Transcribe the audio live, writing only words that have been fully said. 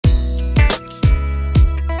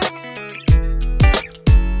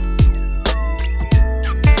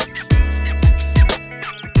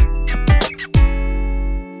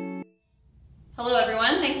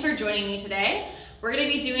We're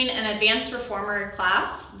going to be doing an advanced reformer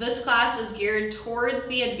class. This class is geared towards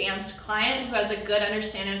the advanced client who has a good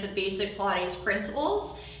understanding of the basic Pilates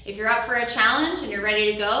principles. If you're up for a challenge and you're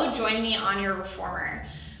ready to go, join me on your reformer.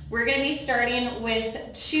 We're going to be starting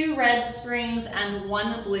with 2 red springs and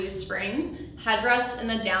 1 blue spring. Head rest in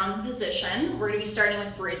the down position. We're going to be starting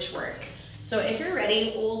with bridge work. So if you're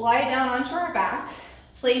ready, we'll lie down onto our back,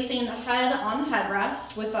 placing the head on the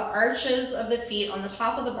headrest with the arches of the feet on the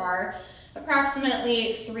top of the bar,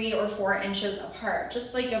 approximately 3 or 4 inches apart,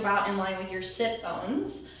 just like about in line with your sit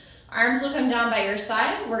bones. Arms will come down by your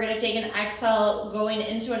side. We're going to take an exhale going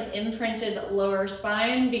into an imprinted lower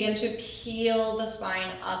spine. Begin to peel the spine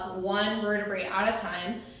up 1 vertebrae at a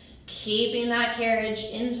time, keeping that carriage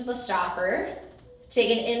into the stopper.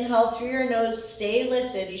 Take an inhale through your nose, stay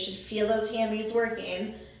lifted. You should feel those hammies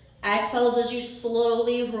working. Exhales as you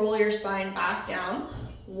slowly roll your spine back down,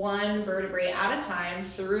 1 vertebrae at a time,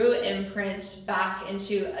 through imprint back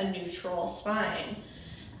into a neutral spine.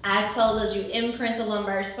 Exhales as you imprint the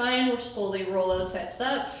lumbar spine, we'll slowly roll those hips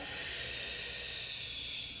up.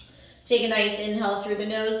 Take a nice inhale through the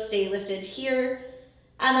nose, stay lifted here.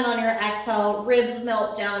 And then on your exhale, ribs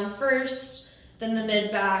melt down first, then the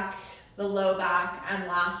mid-back, the low back, and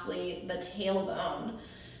lastly, the tailbone.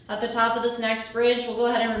 At the top of this next bridge, we'll go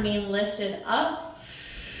ahead and remain lifted up.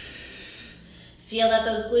 Feel that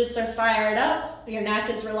those glutes are fired up, your neck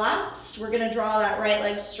is relaxed. We're gonna draw that right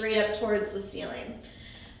leg straight up towards the ceiling.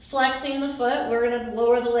 Flexing the foot, we're gonna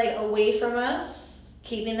lower the leg away from us,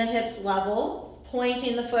 keeping the hips level,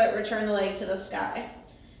 pointing the foot, return the leg to the sky.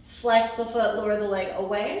 Flex the foot, lower the leg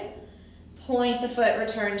away, point the foot,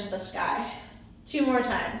 return to the sky. 2 more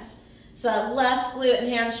times. So that left glute and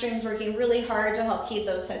hamstrings working really hard to help keep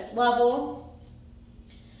those hips level.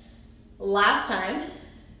 Last time.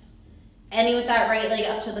 Ending with that right leg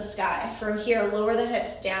up to the sky. From here, lower the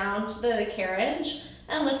hips down to the carriage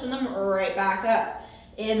and lifting them right back up.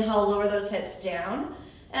 Inhale, lower those hips down,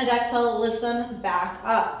 and exhale, lift them back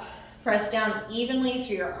up. Press down evenly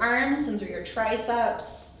through your arms and through your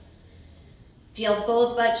triceps. Feel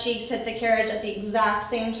both butt cheeks hit the carriage at the exact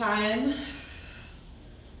same time.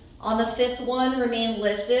 On the 5th one, remain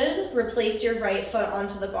lifted. Replace your right foot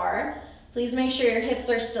onto the bar. Please make sure your hips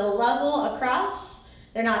are still level across.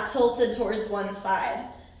 They're not tilted towards one side.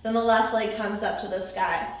 Then the left leg comes up to the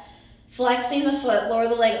sky. Flexing the foot, lower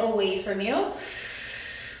the leg away from you.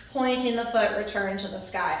 Pointing the foot, return to the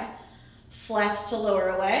sky. Flex to lower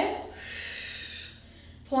away.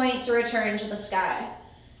 Point to return to the sky.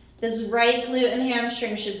 This right glute and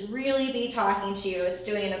hamstring should really be talking to you. It's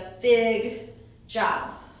doing a big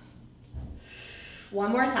job.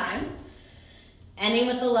 1 more time. Ending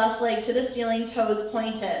with the left leg to the ceiling, toes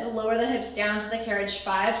pointed. Lower the hips down to the carriage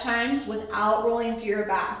 5 times without rolling through your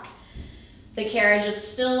back. The carriage is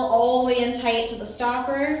still all the way in tight to the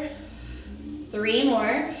stopper. 3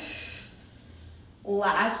 more.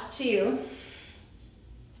 Last 2.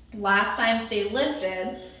 Last time, stay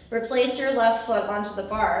lifted. Replace your left foot onto the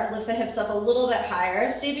bar. Lift the hips up a little bit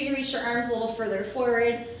higher. See if you can reach your arms a little further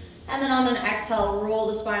forward. And then on an exhale, roll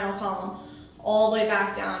the spinal column all the way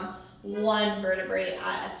back down, 1 vertebrae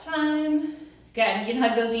at a time. Good, you can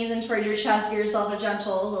hug those knees in toward your chest, give yourself a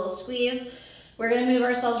gentle little squeeze. We're gonna move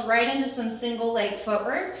ourselves right into some single leg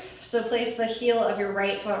footwork. So place the heel of your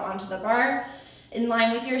right foot onto the bar, in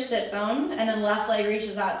line with your sit bone, and then left leg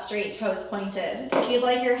reaches out straight, toes pointed. If you'd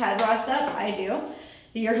like your head rest up, I do.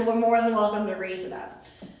 You're more than welcome to raise it up.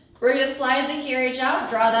 We're gonna slide the carriage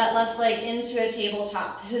out, draw that left leg into a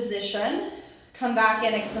tabletop position. Come back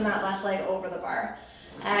and extend that left leg over the bar.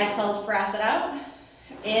 Exhales, press it out.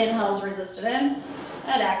 Inhales, resist it in.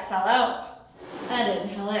 And exhale out. And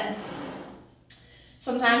inhale in.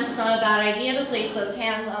 Sometimes it's not a bad idea to place those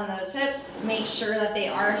hands on those hips. Make sure that they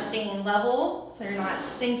are staying level. They're not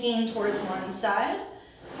sinking towards one side.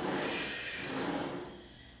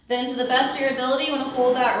 Then to the best of your ability, you want to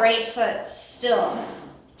hold that right foot still.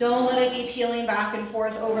 Don't let it be peeling back and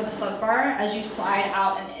forth over the foot bar as you slide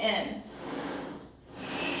out and in.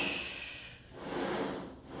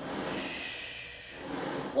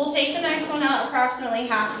 We'll take the next one out approximately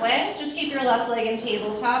halfway. Just keep your left leg in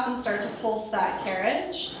tabletop and start to pulse that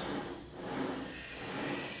carriage.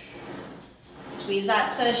 Squeeze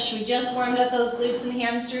that tush. We just warmed up those glutes and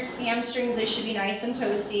hamstrings. They should be nice and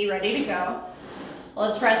toasty, ready to go.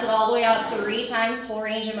 Let's press it all the way out 3 times, full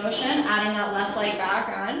range of motion, adding that left leg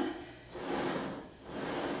back on.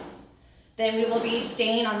 Then we will be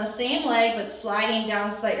staying on the same leg, but sliding down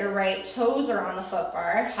so that your right toes are on the foot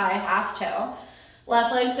bar, high half toe.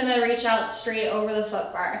 Left leg's gonna reach out straight over the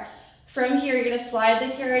foot bar. From here, you're gonna slide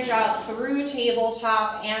the carriage out through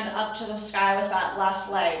tabletop and up to the sky with that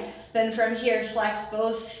left leg. Then from here, flex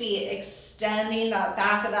both feet, extending that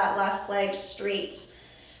back of that left leg straight.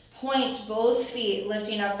 Point both feet,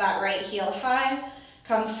 lifting up that right heel high.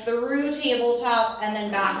 Come through tabletop and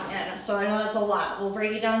then back in. So I know that's a lot. We'll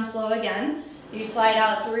break it down slow again. You slide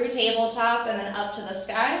out through tabletop and then up to the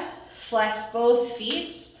sky. Flex both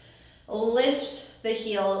feet, lift the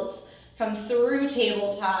heels, come through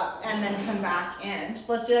tabletop, and then come back in.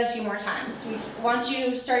 Let's do that a few more times. Once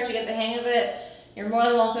you start to get the hang of it, you're more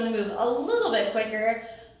than welcome to move a little bit quicker,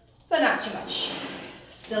 but not too much.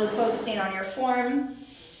 Still focusing on your form.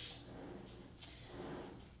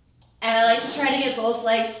 And I like to try to get both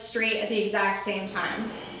legs straight at the exact same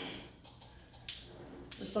time.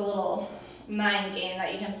 Just a little mind game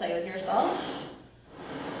that you can play with yourself.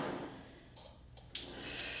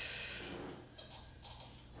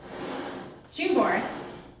 Two more.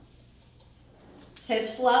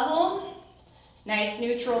 Hips level, nice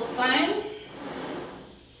neutral spine.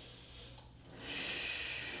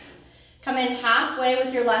 Come in halfway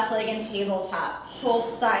with your left leg in tabletop.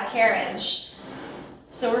 Pulse that carriage.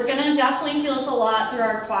 So we're gonna definitely feel this a lot through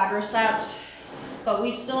our quadriceps, but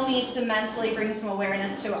we still need to mentally bring some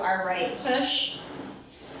awareness to our right tush.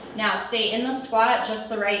 Now stay in the squat, just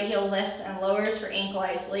the right heel lifts and lowers for ankle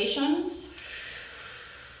isolations.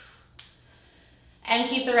 And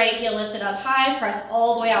keep the right heel lifted up high, press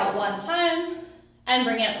all the way out one time, and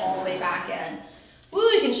bring it all the way back in.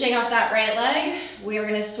 Woo, you can shake off that right leg. We are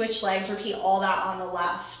gonna switch legs, repeat all that on the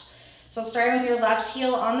left. So starting with your left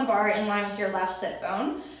heel on the bar in line with your left sit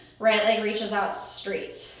bone, right leg reaches out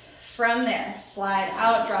straight. From there, slide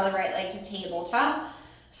out, draw the right leg to tabletop,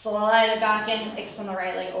 slide it back in, extend the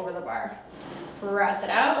right leg over the bar. Press it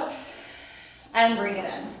out, and bring it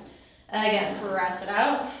in. Again, press it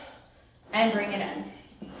out, and bring it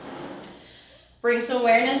in. Bring some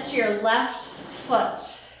awareness to your left foot.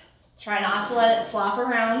 Try not to let it flop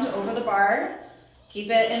around over the bar. Keep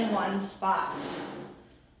it in one spot.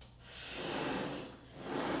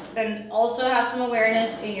 Then also have some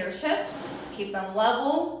awareness in your hips. Keep them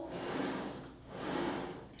level.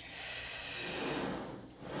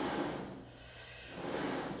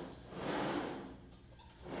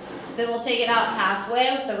 Then we'll take it out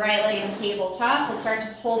halfway with the right leg in tabletop. We'll start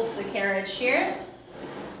to pulse the carriage here.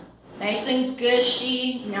 Nice and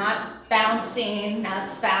gushy, not bouncing, not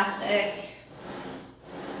spastic.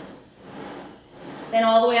 Then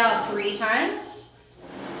all the way out 3 times.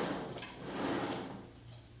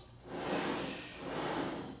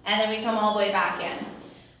 And then we come all the way back in.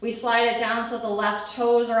 We slide it down so the left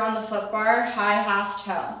toes are on the foot bar, high half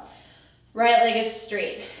toe. Right leg is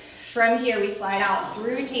straight. From here, we slide out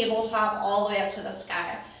through tabletop all the way up to the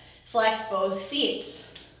sky. Flex both feet.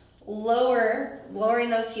 Lowering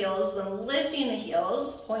those heels, then lifting the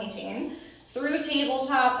heels, pointing, through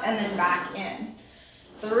tabletop and then back in.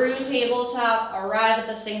 Through tabletop, arrive at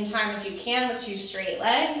the same time if you can with 2 straight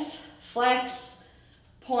legs. Flex,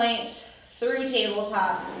 point, through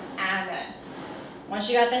tabletop, and in. Once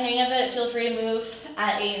you got the hang of it, feel free to move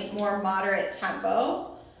at a more moderate tempo.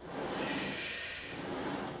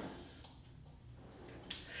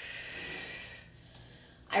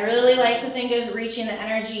 I really like to think of reaching the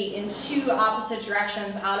energy in 2 opposite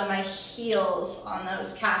directions out of my heels on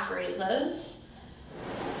those calf raises.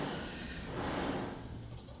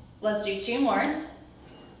 Let's do 2 more.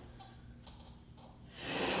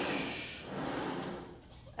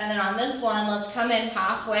 And then on this one, let's come in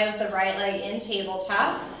halfway with the right leg in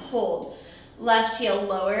tabletop. Hold. Left heel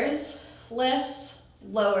lowers, lifts,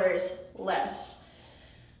 lowers, lifts.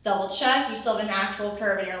 Double check, you still have a natural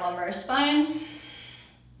curve in your lumbar spine.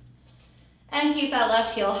 And keep that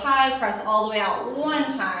left heel high, press all the way out 1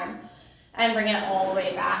 time, and bring it all the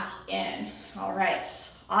way back in. All right,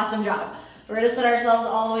 awesome job. We're gonna set ourselves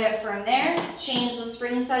all the way up from there. Change the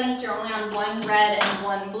spring settings so you're only on 1 red and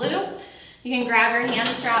 1 blue. You can grab your hand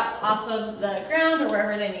straps off of the ground or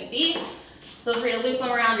wherever they may be. Feel free to loop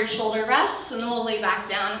them around your shoulder rests, and then we'll lay back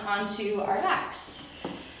down onto our backs.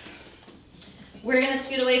 We're gonna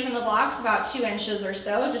scoot away from the blocks about 2 inches or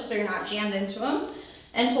so, just so you're not jammed into them,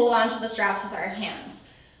 and hold onto the straps with our hands.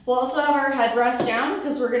 We'll also have our head rest down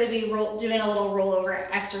because we're gonna be doing a little rollover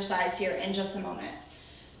exercise here in just a moment.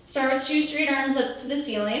 Start with 2 straight arms up to the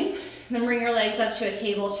ceiling, then bring your legs up to a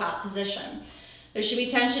tabletop position. There should be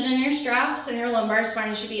tension in your straps and your lumbar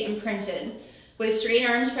spine should be imprinted. With straight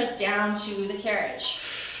arms, press down to the carriage.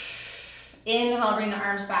 Inhale, bring the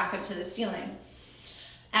arms back up to the ceiling.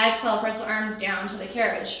 Exhale, press the arms down to the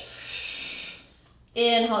carriage.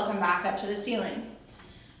 Inhale, come back up to the ceiling.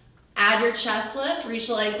 Add your chest lift, reach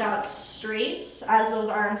the legs out straight as those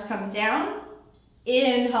arms come down.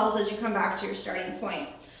 Inhales as you come back to your starting point.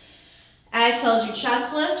 Exhale as you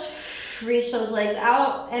chest lift, reach those legs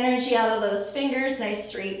out, energy out of those fingers, nice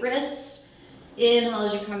straight wrists. Inhale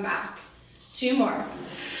as you come back. 2 more.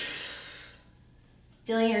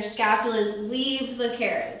 Feeling your scapulas leave the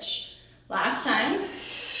carriage. Last time.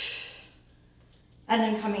 And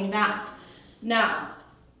then coming back. Now,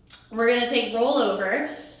 we're gonna take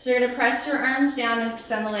rollover. So you're gonna press your arms down and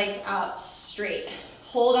extend the legs out straight.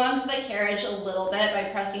 Hold on to the carriage a little bit by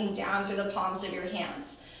pressing down through the palms of your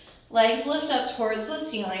hands. Legs lift up towards the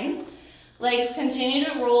ceiling. Legs continue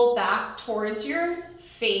to roll back towards your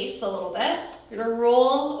face a little bit. You're gonna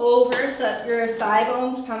roll over so that your thigh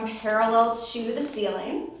bones come parallel to the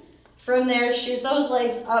ceiling. From there, shoot those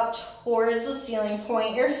legs up towards the ceiling,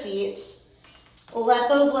 point your feet. Let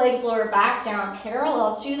those legs lower back down,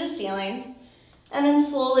 parallel to the ceiling. And then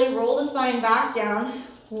slowly roll the spine back down,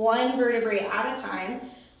 1 vertebrae at a time,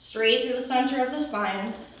 straight through the center of the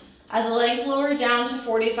spine. As the legs lower down to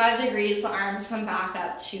 45 degrees, the arms come back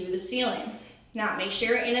up to the ceiling. Now, make sure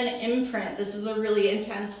you're in an imprint. This is a really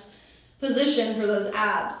intense position for those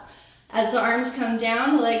abs. As the arms come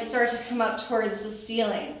down, the legs start to come up towards the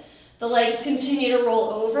ceiling. The legs continue to roll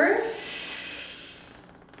over.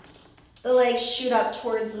 The legs shoot up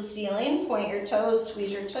towards the ceiling. Point your toes,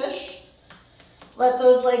 squeeze your tush. Let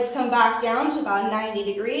those legs come back down to about 90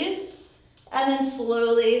 degrees. And then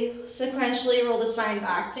slowly, sequentially roll the spine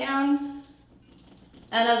back down.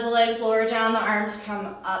 And as the legs lower down, the arms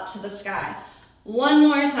come up to the sky. 1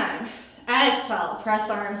 more time. Exhale, press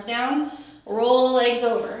the arms down, roll the legs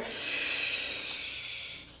over.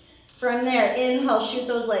 From there, inhale, shoot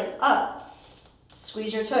those legs up.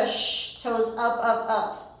 Squeeze your tush, toes up, up,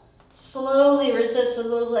 up. Slowly resist as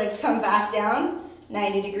those legs come back down,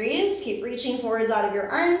 90 degrees. Keep reaching forwards out of your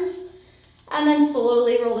arms. And then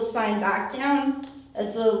slowly roll the spine back down.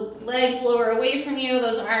 As the legs lower away from you,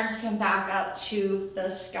 those arms come back up to the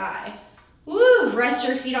sky. Woo, rest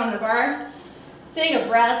your feet on the bar. Take a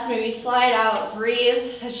breath, maybe slide out,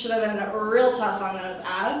 breathe. That should have been real tough on those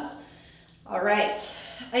abs. All right,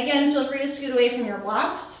 again, feel free to scoot away from your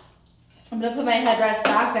blocks. I'm gonna put my headrest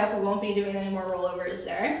back up. We won't be doing any more rollovers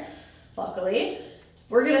there, luckily.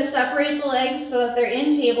 We're gonna separate the legs so that they're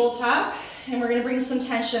in tabletop, and we're gonna bring some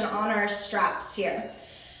tension on our straps here.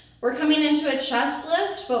 We're coming into a chest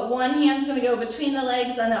lift, but one hand's gonna go between the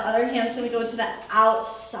legs and the other hand's gonna go to the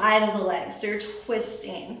outside of the legs, so you're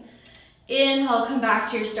twisting. Inhale, come back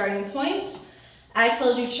to your starting point. Exhale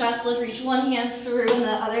as you chest lift, reach one hand through and the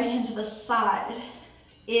other hand to the side.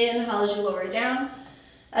 Inhale as you lower down.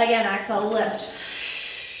 Again, exhale, lift.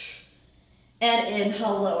 And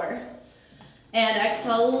inhale, lower. And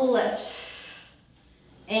exhale, lift.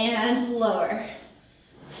 And lower.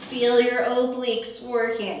 Feel your obliques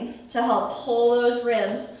working to help pull those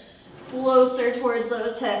ribs closer towards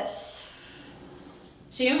those hips.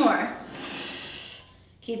 2 more.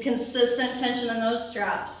 Keep consistent tension in those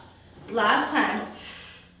straps. Last time.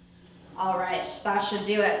 All right, that should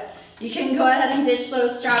do it. You can go ahead and ditch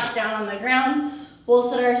those straps down on the ground. We'll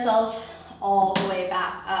set ourselves all the way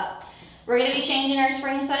back up. We're gonna be changing our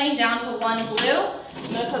spring setting down to 1 glue.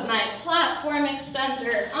 I'm gonna put my platform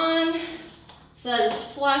extender on so that it's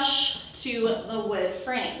flush to the wood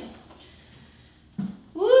frame.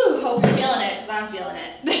 Woo, hope you're feeling it, because I'm feeling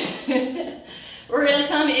it. We're gonna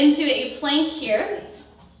come into a plank here.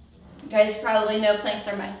 You guys probably know planks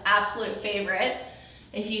are my absolute favorite.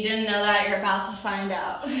 If you didn't know that, you're about to find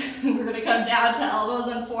out. We're gonna come down to elbows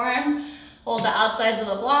and forearms, hold the outsides of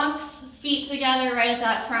the blocks, feet together right at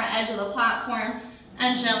that front edge of the platform,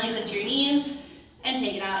 and gently lift your knees and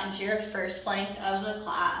take it out into your first plank of the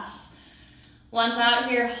class. Once out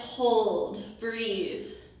here, hold, breathe.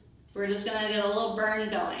 We're just gonna get a little burn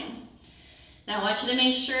going. Now I want you to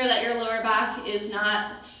make sure that your lower back is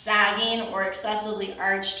not sagging or excessively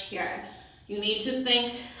arched here. You need to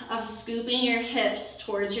think of scooping your hips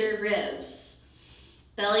towards your ribs,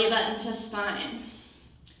 belly button to spine.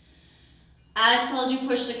 Exhale as you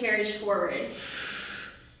push the carriage forward.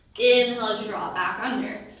 Inhale as you draw it back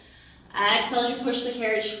under. Exhale as you push the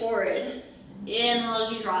carriage forward. Inhale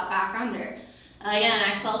as you draw it back under.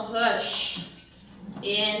 Again, exhale, push.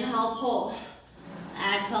 Inhale, pull.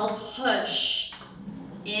 Exhale, push.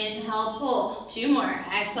 Inhale, pull. 2 more.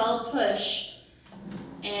 Exhale, push.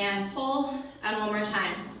 And pull. And 1 more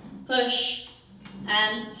time. Push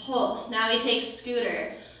and pull. Now we take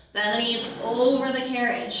scooter. Bend the knees over the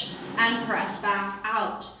carriage and press back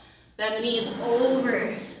out. Bend the knees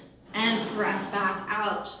over and press back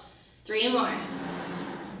out. 3 more.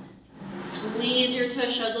 Squeeze your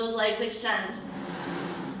tush as those legs extend.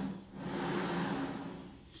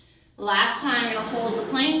 Last time, you're gonna hold the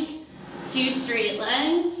plank, 2 straight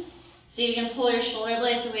legs. See if you can pull your shoulder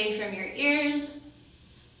blades away from your ears.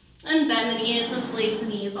 And bend the knees and place the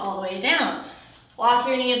knees all the way down. Walk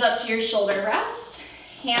your knees up to your shoulder rest.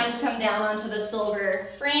 Hands come down onto the silver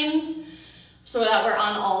frames so that we're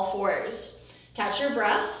on all fours. Catch your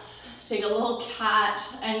breath. Take a little cat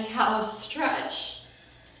and cow stretch.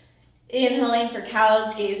 Inhaling for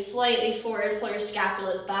cows, gaze slightly forward, pull your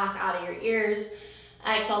scapulas back out of your ears.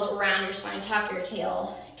 Exhales around your spine, tuck your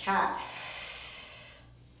tail, cat.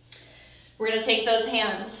 We're gonna take those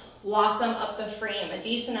hands, walk them up the frame, a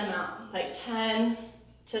decent amount, like 10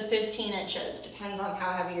 to 15 inches, depends on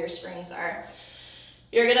how heavy your springs are.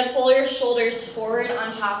 You're gonna pull your shoulders forward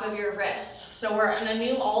on top of your wrists. So we're on a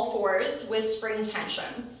new all fours with spring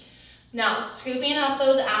tension. Now, scooping up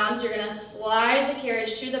those abs, you're gonna slide the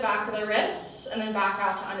carriage to the back of the wrists and then back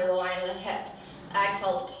out to under the line of the hip.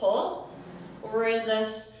 Exhales, pull,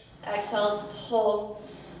 resist. Exhales, pull,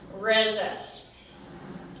 resist.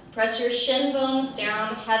 Press your shin bones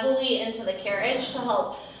down heavily into the carriage to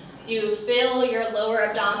help you fill your lower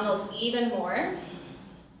abdominals even more.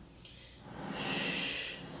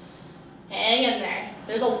 Hang in there.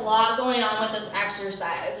 There's a lot going on with this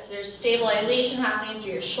exercise. There's stabilization happening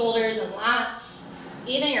through your shoulders and lats.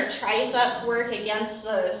 Even your triceps work against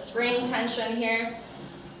the spring tension here.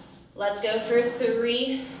 Let's go for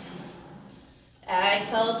 3.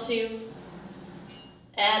 Exhale 2.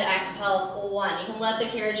 And exhale 1. You can let the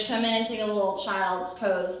carriage come in and take a little child's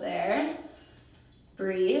pose there.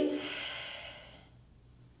 Breathe.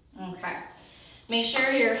 Okay. Make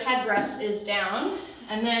sure your headrest is down.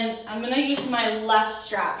 And then I'm gonna use my left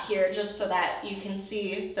strap here just so that you can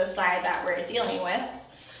see the side that we're dealing with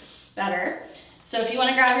better. So if you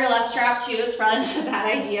wanna grab your left strap too, it's probably not a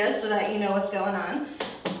bad idea so that you know what's going on.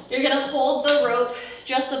 You're gonna hold the rope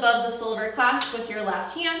just above the silver clasp with your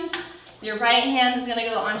left hand. Your right hand is gonna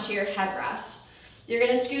go onto your headrest. You're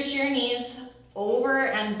gonna scooch your knees over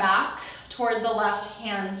and back toward the left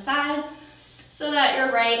hand side so that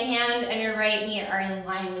your right hand and your right knee are in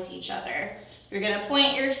line with each other. You're gonna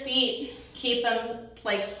point your feet, keep them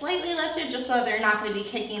like slightly lifted just so that they're not gonna be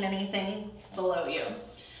kicking anything below you.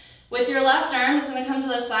 With your left arm, it's gonna come to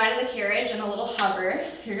the side of the carriage in a little hover.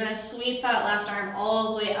 You're gonna sweep that left arm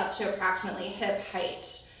all the way up to approximately hip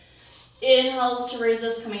height. Inhales to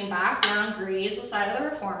resist, coming back down, graze the side of the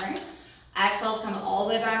reformer. Exhales come all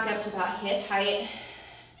the way back up to about hip height,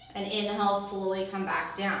 and inhale, slowly come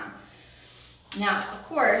back down. Now, of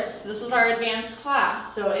course, this is our advanced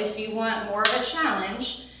class, so if you want more of a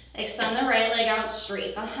challenge, extend the right leg out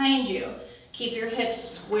straight behind you. Keep your hips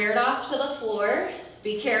squared off to the floor.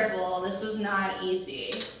 Be careful, this is not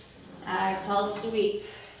easy. Exhale, sweep.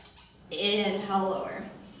 Inhale, lower.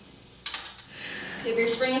 If your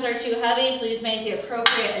springs are too heavy, please make the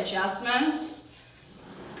appropriate adjustments.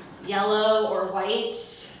 Yellow or white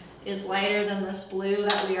is lighter than this blue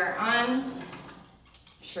that we are on. I'm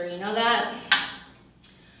sure you know that.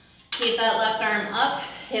 Keep that left arm up,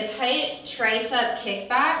 hip height, tricep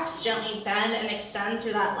kickbacks. Gently bend and extend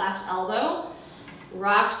through that left elbow.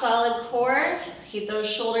 Rock solid core. Keep those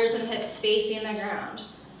shoulders and hips facing the ground.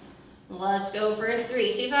 Let's go for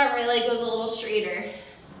 3. See if that right leg goes a little straighter.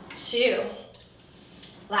 2.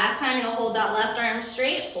 Last time, you're gonna hold that left arm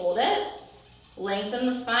straight, hold it. Lengthen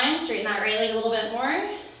the spine, straighten that right leg a little bit more,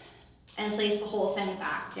 and place the whole thing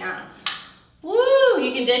back down. Woo,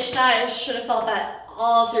 you can ditch that. I should have felt that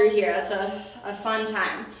all through here. That's a fun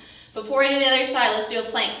time. Before we do the other side, let's do a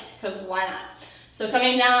plank, because why not? So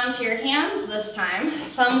coming down onto your hands this time,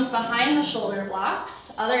 thumbs behind the shoulder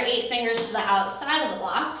blocks, other 8 fingers to the outside of the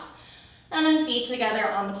blocks, and then feet together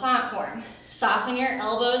on the platform. Soften your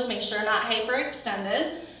elbows, make sure not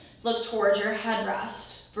hyperextended. Look towards your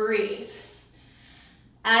headrest. Breathe.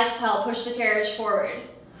 Exhale, push the carriage forward.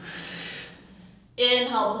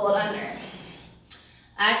 Inhale, pull it under.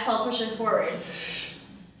 Exhale, push it forward.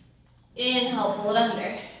 Inhale, pull it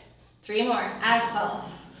under. 3 more. Exhale.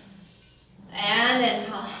 And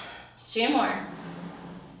inhale. 2 more.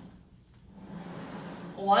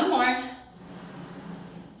 1 more.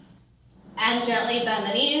 And gently bend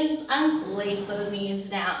the knees and place those knees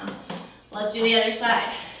down. Let's do the other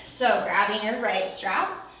side. So grabbing your right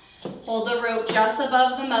strap, hold the rope just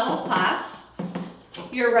above the metal clasp.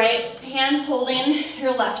 Your right hand's holding,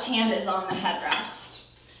 your left hand is on the headrest.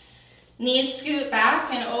 Knees scoot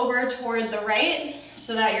back and over toward the right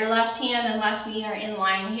so that your left hand and left knee are in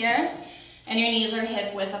line here and your knees are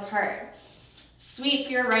hip width apart. Sweep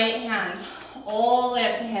your right hand all the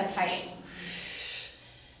way up to hip height.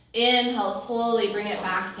 Inhale, slowly bring it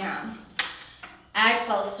back down.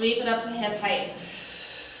 Exhale, sweep it up to hip height.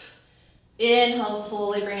 Inhale,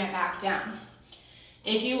 slowly bring it back down.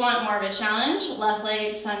 If you want more of a challenge, left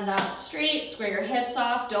leg extends out straight, square your hips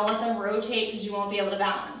off, don't let them rotate because you won't be able to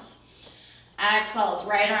balance. Exhale,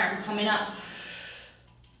 right arm coming up.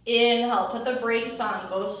 Inhale, put the brakes on,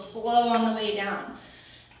 go slow on the way down.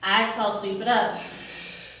 Exhale, sweep it up.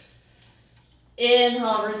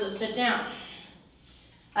 Inhale, resist it down.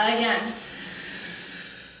 Again.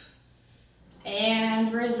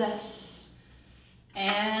 And resist.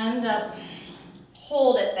 And up.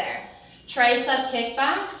 Hold it there. Tricep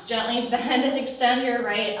kickbacks, gently bend and extend your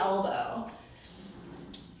right elbow.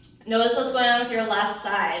 Notice what's going on with your left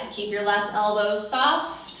side. Keep your left elbow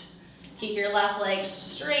soft. Keep your left leg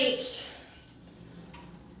straight.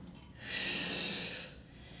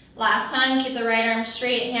 Last time, keep the right arm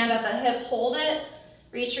straight, hand at the hip, hold it.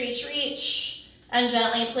 Reach, reach, reach. And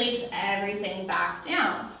gently place everything back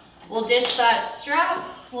down. We'll ditch that strap.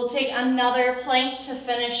 We'll take another plank to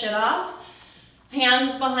finish it off.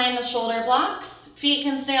 Hands behind the shoulder blocks. Feet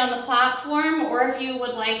can stay on the platform, or if you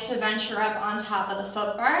would like to venture up on top of the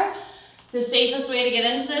foot bar, the safest way to get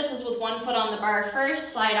into this is with one foot on the bar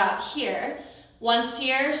first, slide out here. Once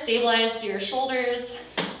here, stabilize to your shoulders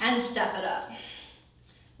and step it up.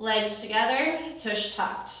 Legs together, tush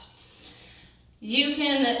tucked. You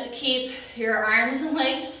can keep your arms and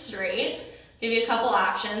legs straight. Give you a couple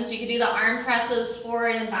options. You could do the arm presses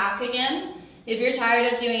forward and back again. If you're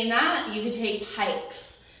tired of doing that, you could take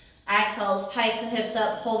pikes. Exhales, pike the hips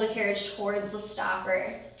up, pull the carriage towards the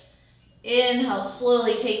stopper. Inhale,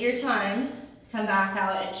 slowly take your time. Come back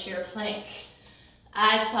out into your plank.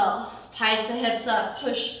 Exhale, pike the hips up,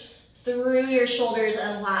 push through your shoulders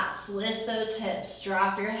and lats. Lift those hips,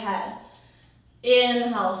 drop your head.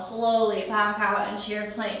 Inhale, slowly back out into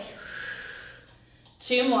your plank.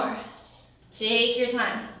 2 more. Take your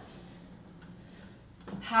time.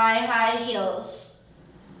 High, high heels.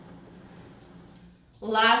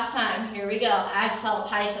 Last time, here we go. Exhale,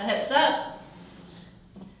 pike the hips up.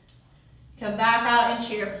 Come back out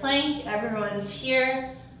into your plank. Everyone's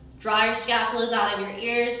here. Draw your scapulas out of your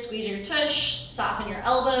ears, squeeze your tush, soften your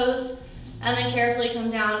elbows, and then carefully come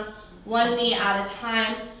down one knee at a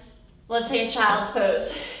time. Let's take a child's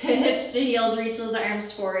pose. Hips to heels, reach those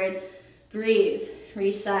arms forward. Breathe,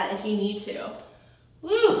 reset if you need to.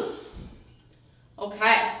 Woo!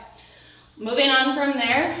 Okay, moving on from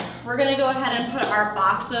there, we're gonna go ahead and put our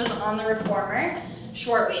boxes on the reformer,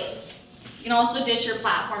 short waist. You can also ditch your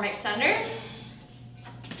platform extender.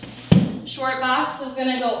 Short box is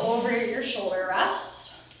gonna go over your shoulder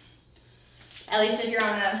rest. At least if you're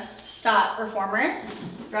on a stot reformer.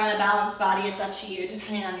 If you're on a balanced body, it's up to you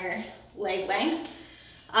depending on your leg length.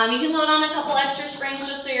 You can load on a couple extra springs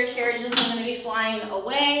just so your carriage isn't gonna be flying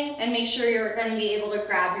away, and make sure you're gonna be able to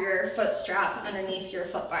grab your foot strap underneath your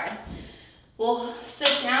foot bar. We'll sit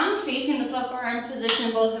down facing the foot bar and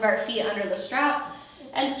position both of our feet under the strap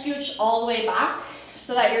and scooch all the way back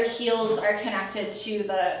so that your heels are connected to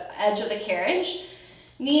the edge of the carriage.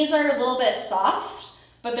 Knees are a little bit soft,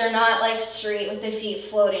 but they're not like straight with the feet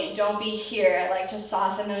floating. Don't be here. I like to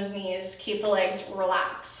soften those knees, keep the legs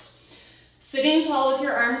relaxed. Sitting tall with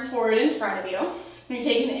your arms forward in front of you. You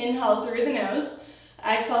take an inhale through the nose.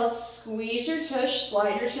 Exhale, squeeze your tush,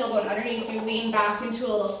 slide your tailbone underneath you, lean back into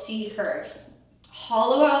a little C curve.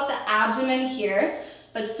 Hollow out the abdomen here,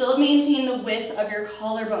 but still maintain the width of your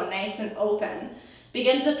collarbone nice and open.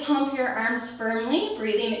 Begin to pump your arms firmly,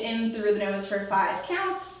 breathing in through the nose for 5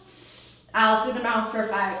 counts, out through the mouth for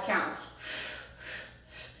 5 counts.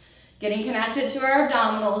 Getting connected to our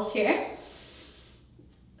abdominals here.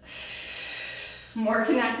 More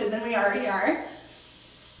connected than we already are.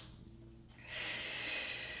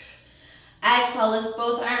 Exhale, lift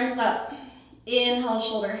both arms up. Inhale,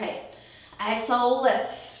 shoulder height. Exhale,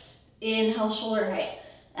 lift. Inhale, shoulder height.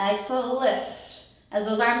 Exhale, lift. As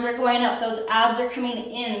those arms are going up, those abs are coming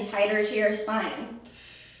in tighter to your spine.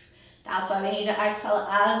 That's why we need to exhale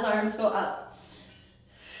as the arms go up.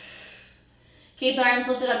 Keep the arms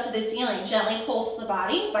lifted up to the ceiling. Gently pulse the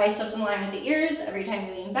body, biceps in line with the ears. Every time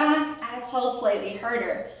you lean back, exhale slightly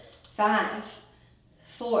harder. 5,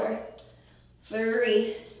 4,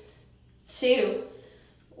 3, 2,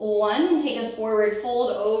 1. Take a forward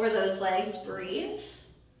fold over those legs. Breathe.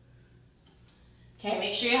 Okay,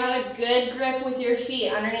 make sure you have a good grip with your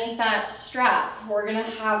feet underneath that strap. We're gonna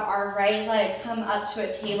have our right leg come up to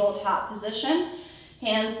a tabletop position.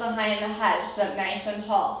 Hands behind the head, sit up nice and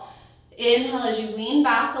tall. Inhale as you lean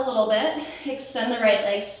back a little bit, extend the right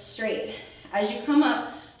leg straight. As you come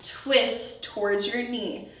up, twist towards your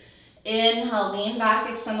knee. Inhale, lean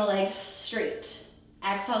back, extend the leg straight.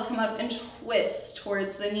 Exhale, come up and twist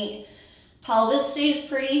towards the knee. Pelvis stays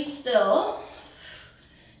pretty still.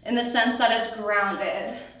 in the sense that it's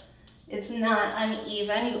grounded. It's not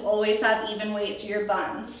uneven. You always have even weight through your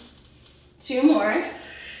buns. 2 more.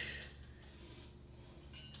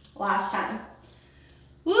 Last time.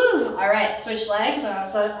 Woo! All right, switch legs.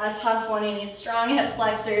 That's a tough one. You need strong hip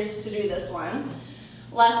flexors to do this one.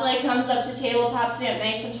 Left leg comes up to tabletop, stand up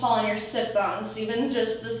nice and tall on your sit bones. Even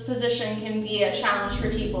just this position can be a challenge for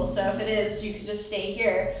people, so if it is, you could just stay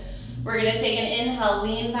here. We're gonna take an inhale,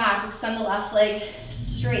 lean back, extend the left leg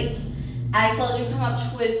straight. Exhale as you come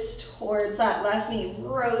up, twist towards that left knee,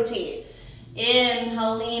 rotate.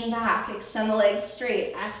 Inhale, lean back, extend the legs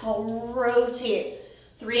straight. Exhale, rotate.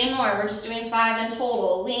 3 more, we're just doing 5 in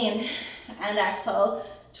total. Lean and exhale,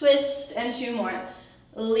 twist, and 2 more.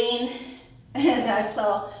 Lean and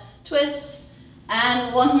exhale, twist,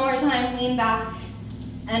 and 1 more time, lean back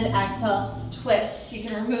and exhale, twist. You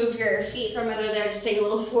can remove your feet from under there, just take a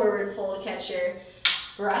little forward fold, catch your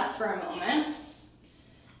breath for a moment.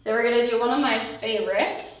 Then we're gonna do one of my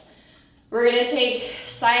favorites. We're gonna take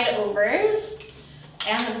side overs,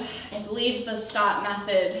 and I believe the stop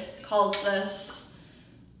method calls this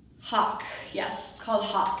hawk. Yes, it's called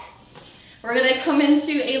hawk. We're gonna come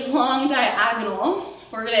into a long diagonal.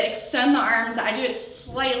 We're gonna extend the arms. I do it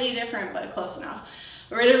slightly different, but close enough.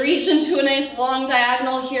 We're gonna reach into a nice long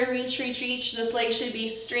diagonal here, reach, reach, reach. This leg should be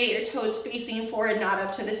straight, your toes facing forward, not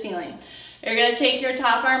up to the ceiling. You're gonna take your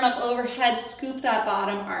top arm up overhead, scoop that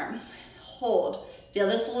bottom arm. Hold, feel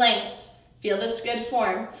this length, feel this good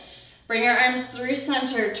form. Bring your arms through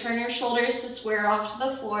center, turn your shoulders to square off to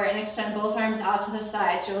the floor and extend both arms out to the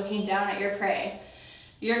sides. You're looking down at your prey.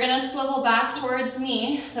 You're gonna swivel back towards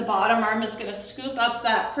me. The bottom arm is gonna scoop up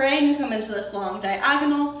that prey and come into this long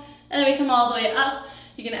diagonal. And then we come all the way up.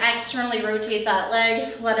 You can externally rotate that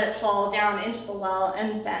leg, let it fall down into the well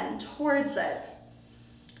and bend towards it.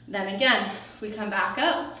 Then again, we come back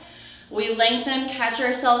up. We lengthen, catch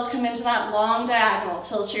ourselves, come into that long diagonal,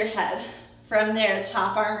 tilt your head. From there, the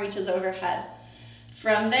top arm reaches overhead.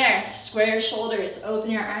 From there, square your shoulders,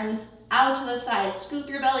 open your arms out to the side, scoop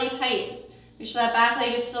your belly tight. Make sure that back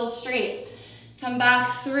leg is still straight. Come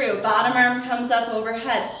back through, bottom arm comes up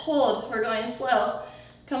overhead. Hold, we're going slow.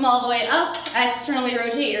 Come all the way up, externally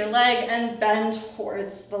rotate your leg and bend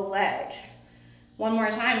towards the leg. 1 more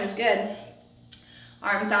time is good.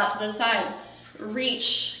 Arms out to the side.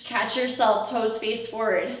 Reach, catch yourself, toes face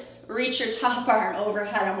forward. Reach your top arm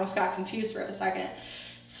overhead. Almost got confused for a second.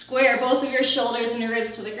 Square both of your shoulders and your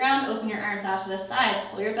ribs to the ground. Open your arms out to the side.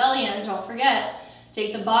 Pull your belly in, don't forget.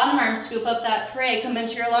 Take the bottom arm, scoop up that prey. Come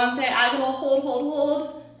into your long diagonal, hold, hold,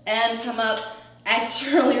 hold. And come up,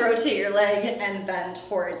 externally rotate your leg and bend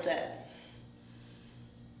towards it.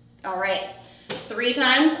 All right, 3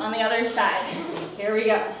 times on the other side. Here we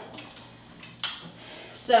go.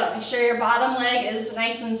 So make sure your bottom leg is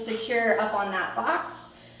nice and secure up on that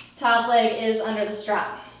box. Top leg is under the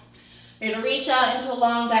strap. You're gonna reach out into a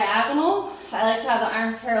long diagonal. I like to have the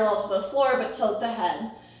arms parallel to the floor, but tilt the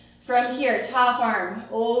head. From here, top arm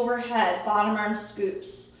overhead, bottom arm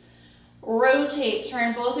scoops. Rotate,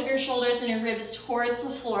 turn both of your shoulders and your ribs towards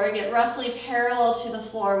the floor. Get roughly parallel to the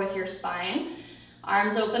floor with your spine.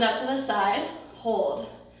 Arms open up to the side, hold.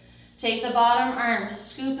 Take the bottom arm,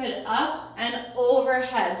 scoop it up and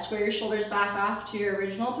overhead. Square your shoulders back off to your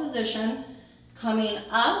original position. Coming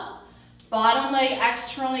up, bottom leg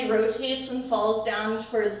externally rotates and falls down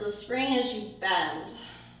towards the spring as you bend.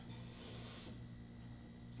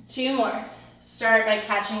 2 more. Start by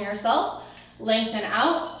catching yourself, lengthen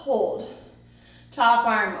out, hold. Top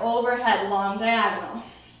arm overhead, long diagonal.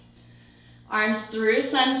 Arms through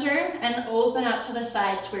center and open up to the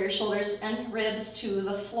side. Square your shoulders and ribs to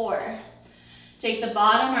the floor. Take the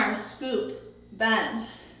bottom arm, scoop, bend.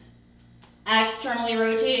 Externally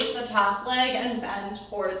rotate the top leg and bend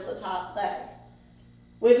towards the top leg.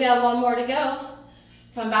 We've got 1 more to go.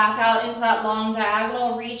 Come back out into that long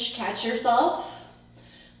diagonal, reach, catch yourself.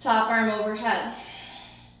 Top arm overhead.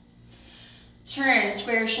 Turn,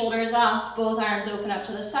 square your shoulders off, both arms open up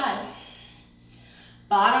to the side.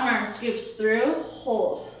 Bottom arm scoops through,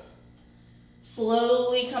 hold.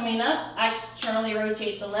 Slowly coming up, externally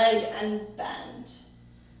rotate the leg and bend.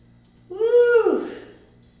 Woo!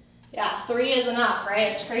 Yeah, 3 is enough,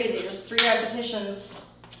 right? It's crazy, just 3 repetitions,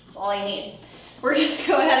 that's all you need. We're gonna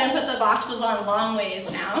go ahead and put the boxes on long ways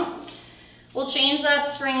now. We'll change that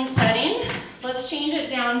spring setting. Let's change it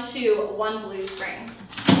down to 1 blue string.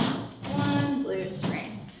 1 blue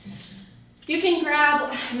string. You can grab,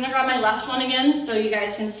 I'm gonna grab my left one again so you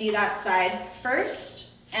guys can see that side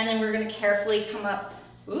first, and then we're gonna carefully come up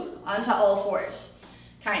onto all 4s,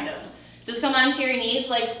 kind of. Just come onto your knees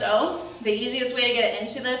like so. The easiest way to get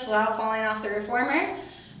into this without falling off the reformer,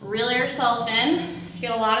 reel yourself in,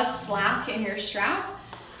 get a lot of slack in your strap,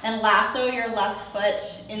 and lasso your left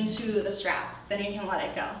foot into the strap. Then you can let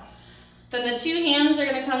it go. Then the two hands are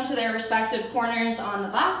gonna come to their respective corners on the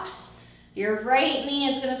box. Your right knee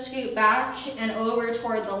is gonna scoot back and over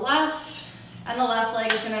toward the left, and the left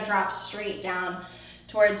leg is gonna drop straight down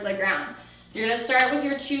towards the ground. You're gonna start with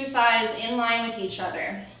your two thighs in line with each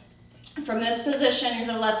other. From this position, you're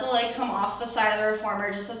gonna let the leg come off the side of the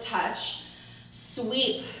reformer just a touch.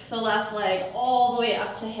 Sweep the left leg all the way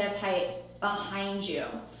up to hip height behind you.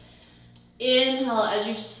 Inhale as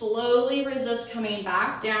you slowly resist coming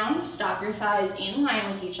back down. Stop your thighs in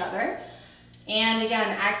line with each other. And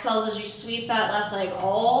again, exhales as you sweep that left leg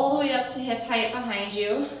all the way up to hip height behind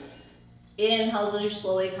you. Inhales as you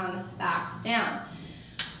slowly come back down.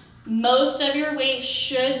 Most of your weight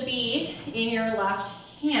should be in your left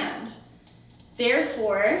hand.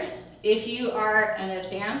 Therefore, if you are an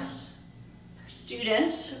advanced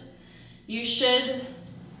student, you should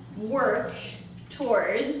work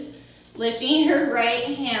towards lifting your right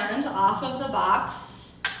hand off of the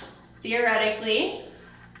box, theoretically,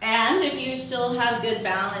 and if you still have good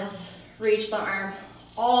balance, reach the arm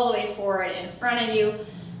all the way forward in front of you,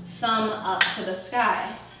 thumb up to the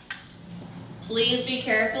sky. Please be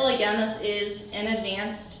careful. Again, this is an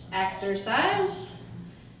advanced exercise.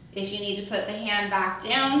 If you need to put the hand back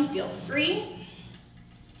down, feel free.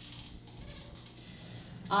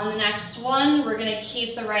 On the next one, we're gonna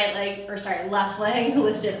keep the left leg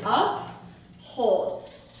lifted up, hold.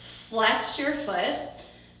 Flex your foot,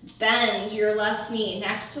 bend your left knee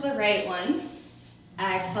next to the right one.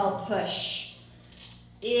 Exhale, push.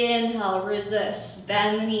 Inhale, resist,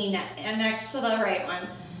 bend the knee next to the right one.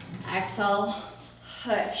 Exhale,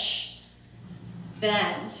 push,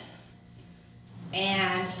 bend,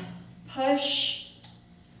 and push,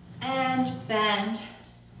 and bend,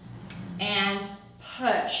 and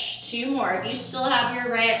push. Two more. If you still have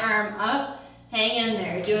your right arm up, hang in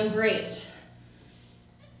there. Doing great.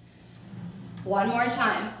 One more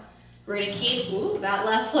time. We're going to keep that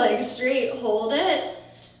left leg straight. Hold it.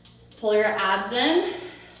 Pull your abs in.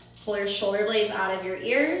 Pull your shoulder blades out of your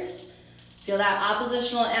ears. Feel that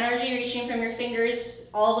oppositional energy reaching from your fingers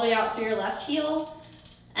all the way out through your left heel.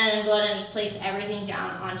 And then go ahead and just place everything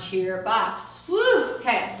down onto your box. Woo!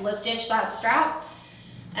 Okay, let's ditch that strap.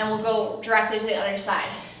 And we'll go directly to the other side.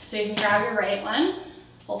 So you can grab your right one.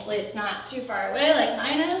 Hopefully it's not too far away like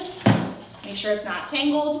mine is. Make sure it's not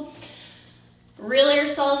tangled. Reel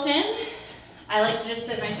yourself in. I like to just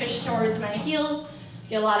sit my tush towards my heels,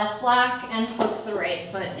 get a lot of slack, and hook the right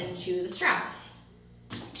foot into the strap.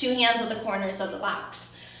 Two hands at the corners of the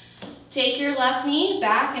box. Take your left knee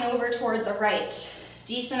back and over toward the right.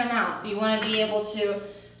 Decent amount. You want to be able to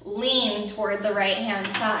lean toward the right hand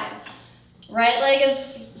side. Right leg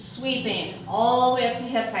is sweeping all the way up to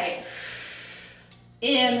hip height.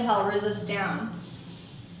 Inhale, resist down.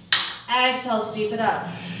 Exhale, sweep it up.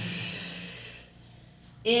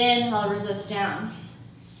 Inhale, resist down.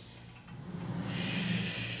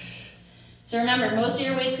 So remember, most of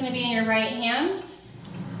your weight's going to be in your right hand.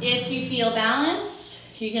 If you feel balanced,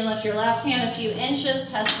 you can lift your left hand a few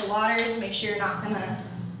inches, test the waters, make sure you're not going to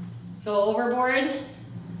go overboard.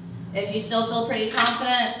 If you still feel pretty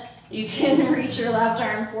confident, you can reach your left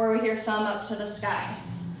arm forward with your thumb up to the sky.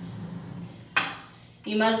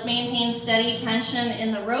 You must maintain steady tension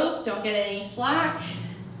in the rope. Don't get any slack.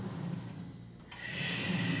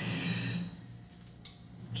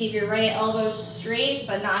 Keep your right elbow straight,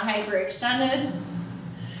 but not hyperextended.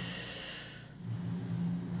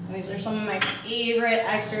 These are some of my favorite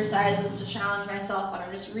exercises to challenge myself when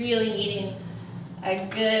I'm just really needing a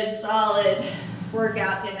good, solid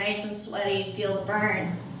workout. Get nice and sweaty, feel the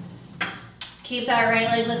burn. Keep that right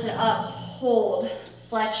leg lifted up, hold.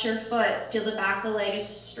 Flex your foot, feel the back of the leg is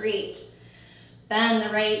straight. Bend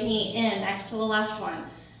the right knee in next to the left one.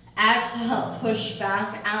 Exhale, push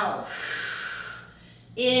back out.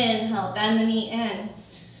 Inhale, bend the knee in.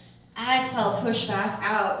 Exhale, push back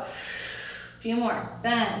out. A few more,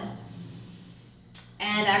 bend.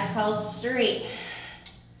 And exhale, straight.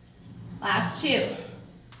 Last two.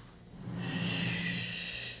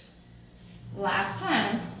 Last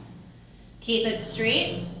time. Keep it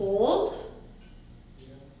straight, hold,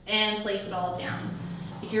 and place it all down.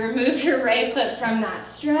 You can remove your right foot from that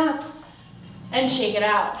strap and shake it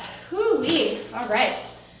out. Woo-wee, all right.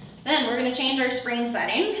 Then we're gonna change our spring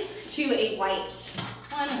setting to a one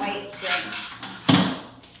white spring.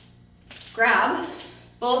 Grab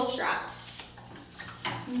both straps.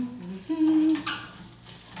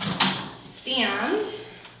 Stand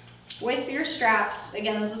with your straps.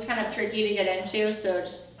 Again, this is kind of tricky to get into, so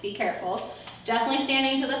just be careful. Definitely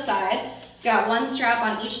standing to the side. Got one strap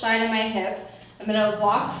on each side of my hip. I'm gonna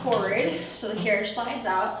walk forward so the carriage slides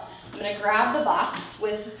out. I'm gonna grab the box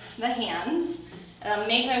with the hands and I'm gonna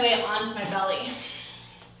make my way onto my belly.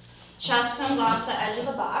 Chest comes off the edge of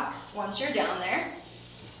the box once you're down there.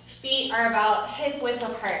 Feet are about hip width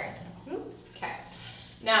apart. Okay.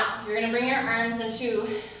 Now, you're gonna bring your arms into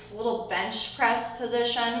a little bench press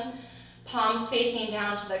position, palms facing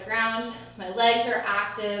down to the ground. My legs are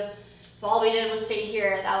active. If all we did was stay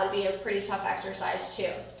here, that would be a pretty tough exercise too.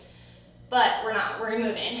 But we're not, we're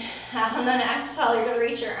moving. On an exhale, you're gonna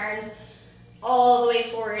reach your arms all the way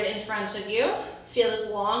forward in front of you. Feel this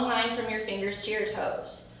long line from your fingers to your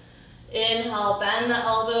toes. Inhale, bend the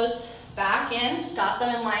elbows back in, stop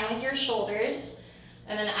them in line with your shoulders,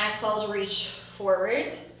 and then exhales, reach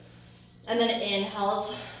forward, and then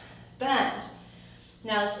inhales, bend.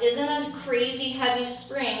 Now this isn't a crazy heavy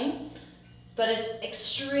spring, but it's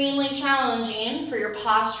extremely challenging for your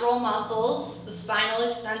postural muscles, the spinal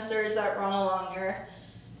extensors that run along your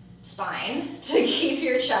spine, to keep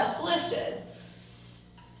your chest lifted.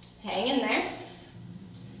 Hang in there.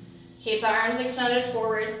 Keep the arms extended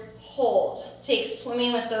forward, hold. Take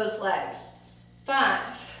swimming with those legs. 5,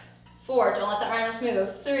 4, don't let the arms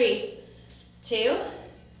move. 3, 2,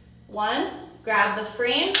 1. Grab the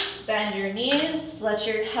frames, bend your knees, let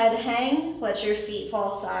your head hang, let your feet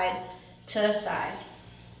fall side to side.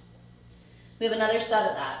 We have another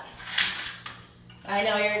set of that. I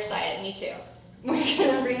know you're excited, me too. We're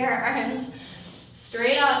gonna bring our arms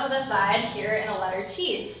straight out to the side here in a letter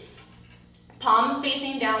T. Palms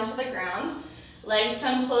facing down to the ground. Legs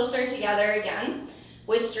come closer together again.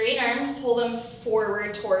 With straight arms, pull them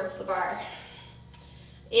forward towards the bar.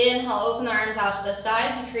 Inhale, open the arms out to the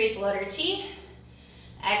side to create the letter T.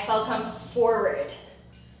 Exhale, come forward.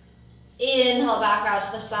 Inhale, back out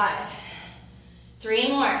to the side.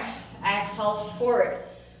 3 more. Exhale, forward.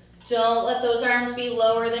 Don't let those arms be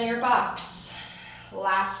lower than your box.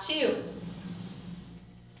 Last 2.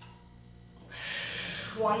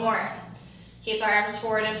 1 more. Keep the arms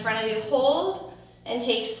forward in front of you. Hold and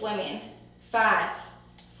take swimming. 5,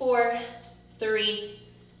 4, 3,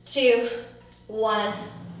 2, 1.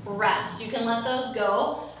 Rest. You can let those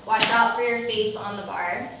go. Watch out for your face on the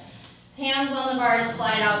bar. Hands on the bar to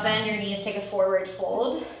slide out, bend your knees, take a forward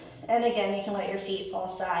fold. And again, you can let your feet fall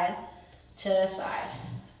side to side.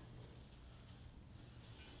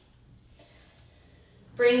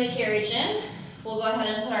 Bring the carriage in. We'll go ahead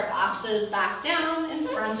and put our boxes back down in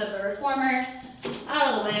front of the reformer, out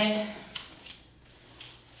of the way.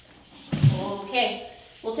 Okay,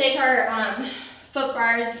 we'll take our foot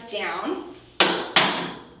bars down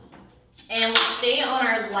and we'll stay on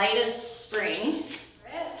our lightest spring.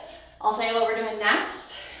 I'll tell you what we're doing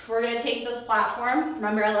next. We're gonna take this platform.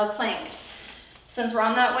 Remember, I love planks. Since we're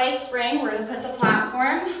on that white spring, we're gonna put the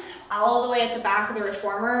platform all the way at the back of the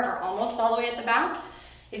reformer, or almost all the way at the back.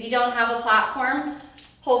 If you don't have a platform,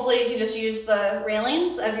 hopefully you can just use the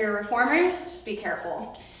railings of your reformer. Just be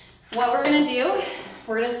careful. What we're gonna do,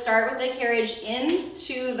 we're gonna start with the carriage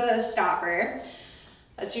into the stopper.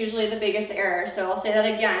 That's usually the biggest error, so I'll say that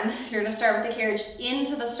again. You're gonna start with the carriage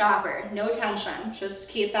into the stopper, no tension. Just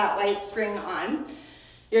keep that white spring on.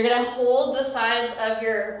 You're gonna hold the sides of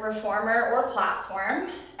your reformer or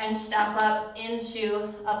platform and step up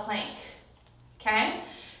into a plank, okay?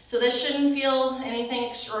 So this shouldn't feel anything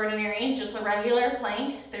extraordinary, just a regular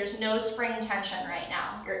plank. There's no spring tension right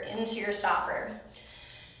now. You're into your stopper.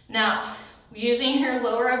 Now, using your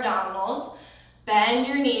lower abdominals, bend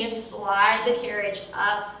your knees, slide the carriage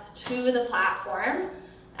up to the platform,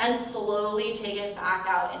 and slowly take it back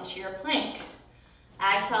out into your plank.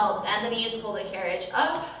 Exhale, bend the knees, pull the carriage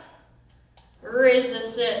up,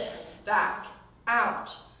 resist it, back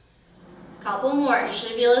out. Couple more. You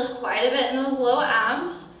should feel this quite a bit in those low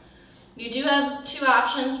abs. You do have 2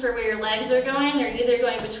 options for where your legs are going. They're either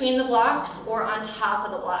going between the blocks or on top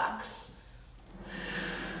of the blocks.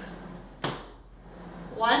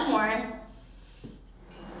 1 more.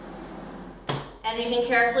 And you can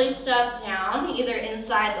carefully step down, either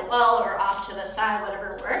inside the well or off to the side,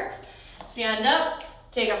 whatever works. Stand up,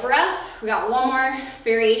 take a breath. We got 1 more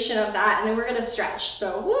variation of that, and then we're gonna stretch.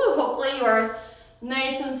 So woo, hopefully you are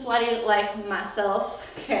nice and sweaty like myself,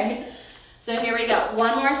 okay? So here we go,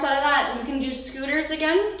 1 more set of that. You can do scooters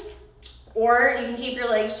again, or you can keep your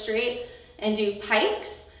legs straight and do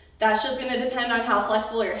pikes. That's just gonna depend on how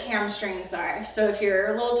flexible your hamstrings are. So if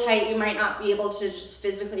you're a little tight, you might not be able to just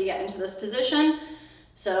physically get into this position.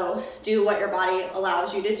 So do what your body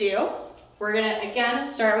allows you to do. We're gonna, again,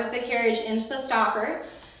 start with the carriage into the stopper,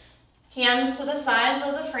 hands to the sides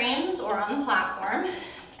of the frames or on the platform,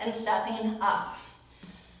 and stepping up.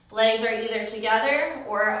 Legs are either together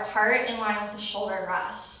or apart in line with the shoulder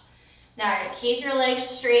rests. Now you're gonna keep your legs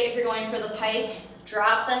straight if you're going for the pike.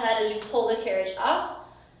 Drop the head as you pull the carriage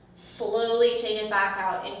up. Slowly take it back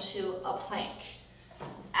out into a plank.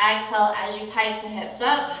 Exhale as you pike the hips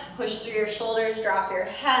up. Push through your shoulders, drop your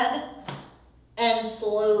head, and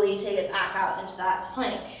slowly take it back out into that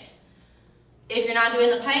plank. If you're not doing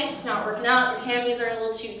the pike, it's not working out, your hammies are a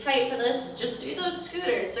little too tight for this, just do those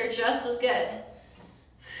scooters, they're just as good.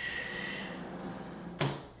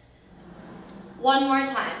 One more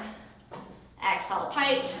time. Exhale,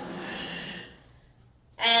 pike,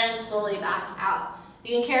 and slowly back out.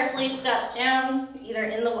 You can carefully step down, either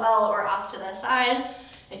in the well or off to the side.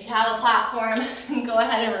 If you have a platform, go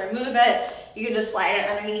ahead and remove it. You can just slide it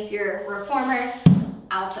underneath your reformer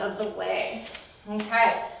out of the way.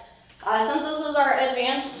 Okay. Since this is our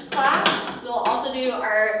advanced class, we'll also do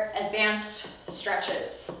our advanced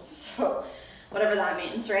stretches. So whatever that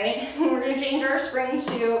means, right? We're gonna change our spring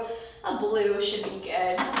to a blue, should be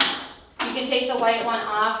good. You can take the white one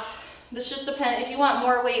off. This just depends. If you want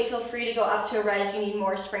more weight, feel free to go up to a red if you need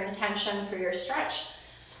more spring tension for your stretch.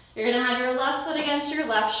 You're gonna have your left foot against your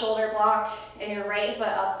left shoulder block and your right foot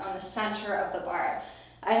up on the center of the bar.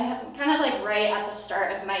 I'm kind of like right at the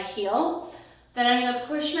start of my heel. Then I'm gonna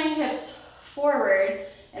push my hips forward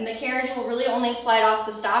and the carriage will really only slide off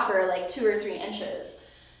the stopper like 2 or 3 inches.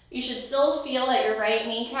 You should still feel that your right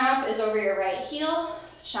kneecap is over your right heel,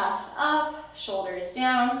 chest up, shoulders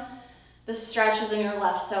down. The stretch is in your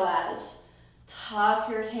left psoas. Tuck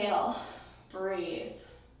your tail, breathe.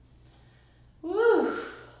 Woo.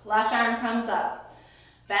 Left arm comes up.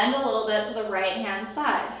 Bend a little bit to the right hand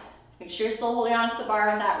side. Make sure you're still holding onto the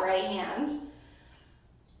bar with that right hand.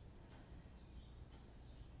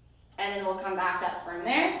 And then we'll come back up from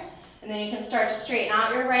there. And then you can start to straighten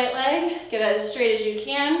out your right leg. Get it as straight as you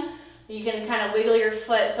can. You can kind of wiggle your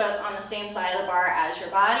foot so it's on the same side of the bar as your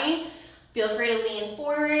body. Feel free to lean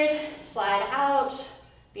forward, slide out.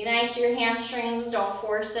 Be nice to your hamstrings, don't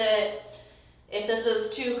force it. If this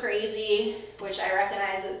is too crazy, which I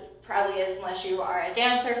recognize it probably is unless you are a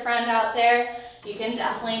dancer friend out there, you can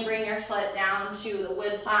definitely bring your foot down to the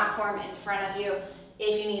wood platform in front of you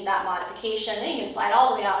if you need that modification. Then you can slide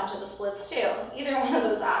all the way out into the splits too. Either one of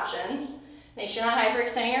those options. Make sure you're not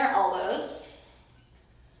hyperextending your elbows.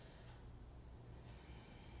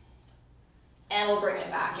 And we'll bring it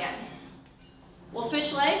back in. We'll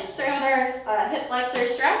switch legs, starting with our hip flexor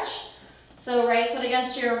stretch. So right foot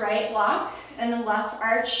against your right block, and then left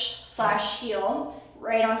arch / heel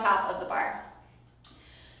right on top of the bar.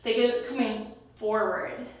 They go coming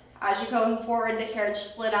forward. As you go forward, the carriage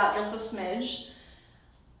slid out just a smidge.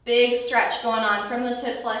 Big stretch going on from this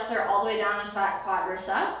hip flexor all the way down into that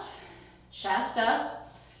quadricep. Chest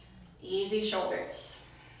up, easy shoulders.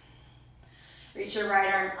 Reach your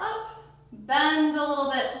right arm up, bend a little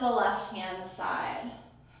bit to the left hand side.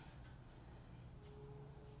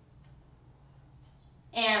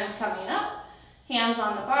 And coming up, hands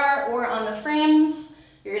on the bar or on the frames.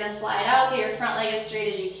 You're gonna slide out, get your front leg as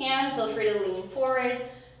straight as you can. Feel free to lean forward.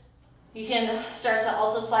 You can start to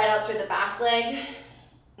also slide out through the back leg.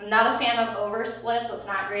 I'm not a fan of over splits. It's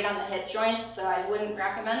not great on the hip joints, so I wouldn't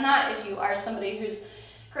recommend that if you are somebody who's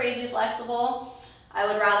crazy flexible. I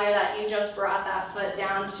would rather that you just brought that foot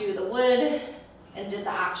down to the wood and did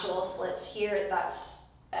the actual splits here. That's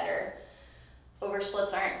better. Over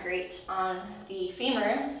splits aren't great on the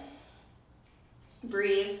femur.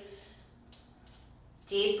 Breathe.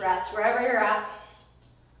 Deep breaths wherever you're at.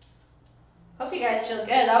 Hope you guys feel good.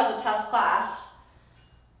 That was a tough class.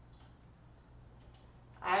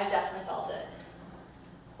 I definitely felt it.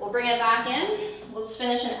 We'll bring it back in. Let's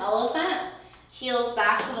finish an elephant. Heels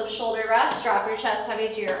back to the shoulder rest. Drop your chest heavy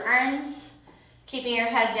through your arms. Keeping your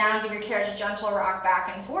head down, give your carriage a gentle rock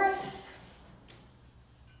back and forth.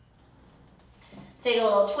 Take a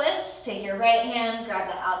little twist. Take your right hand, grab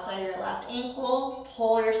the outside of your left ankle,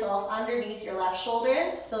 pull yourself underneath your left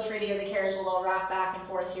shoulder. Feel free to give the carriage a little rock back and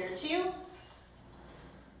forth here too.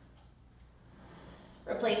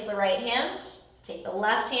 Replace the right hand. Take the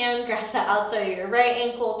left hand, grab the outside of your right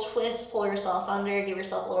ankle, twist, pull yourself under, give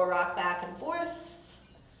yourself a little rock back and forth.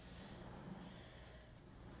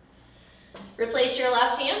 Replace your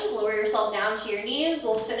left hand, lower yourself down to your knees.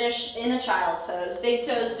 We'll finish in a child's pose. Big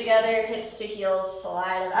toes together, hips to heels,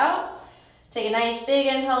 slide it out. Take a nice big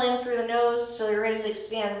inhale in through the nose, feel your ribs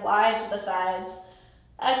expand wide to the sides.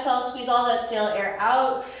 Exhale, squeeze all that stale air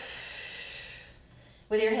out.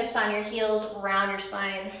 With your hips on your heels, round your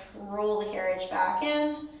spine, roll the carriage back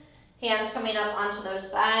in. Hands coming up onto those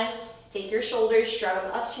thighs. Take your shoulders, strap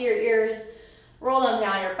them up to your ears, roll them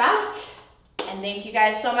down your back, And thank you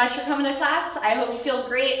guys so much for coming to class. I hope you feel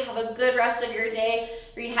great. Have a good rest of your day.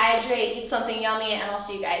 Rehydrate, eat something yummy, and I'll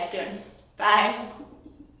see you guys soon. Bye.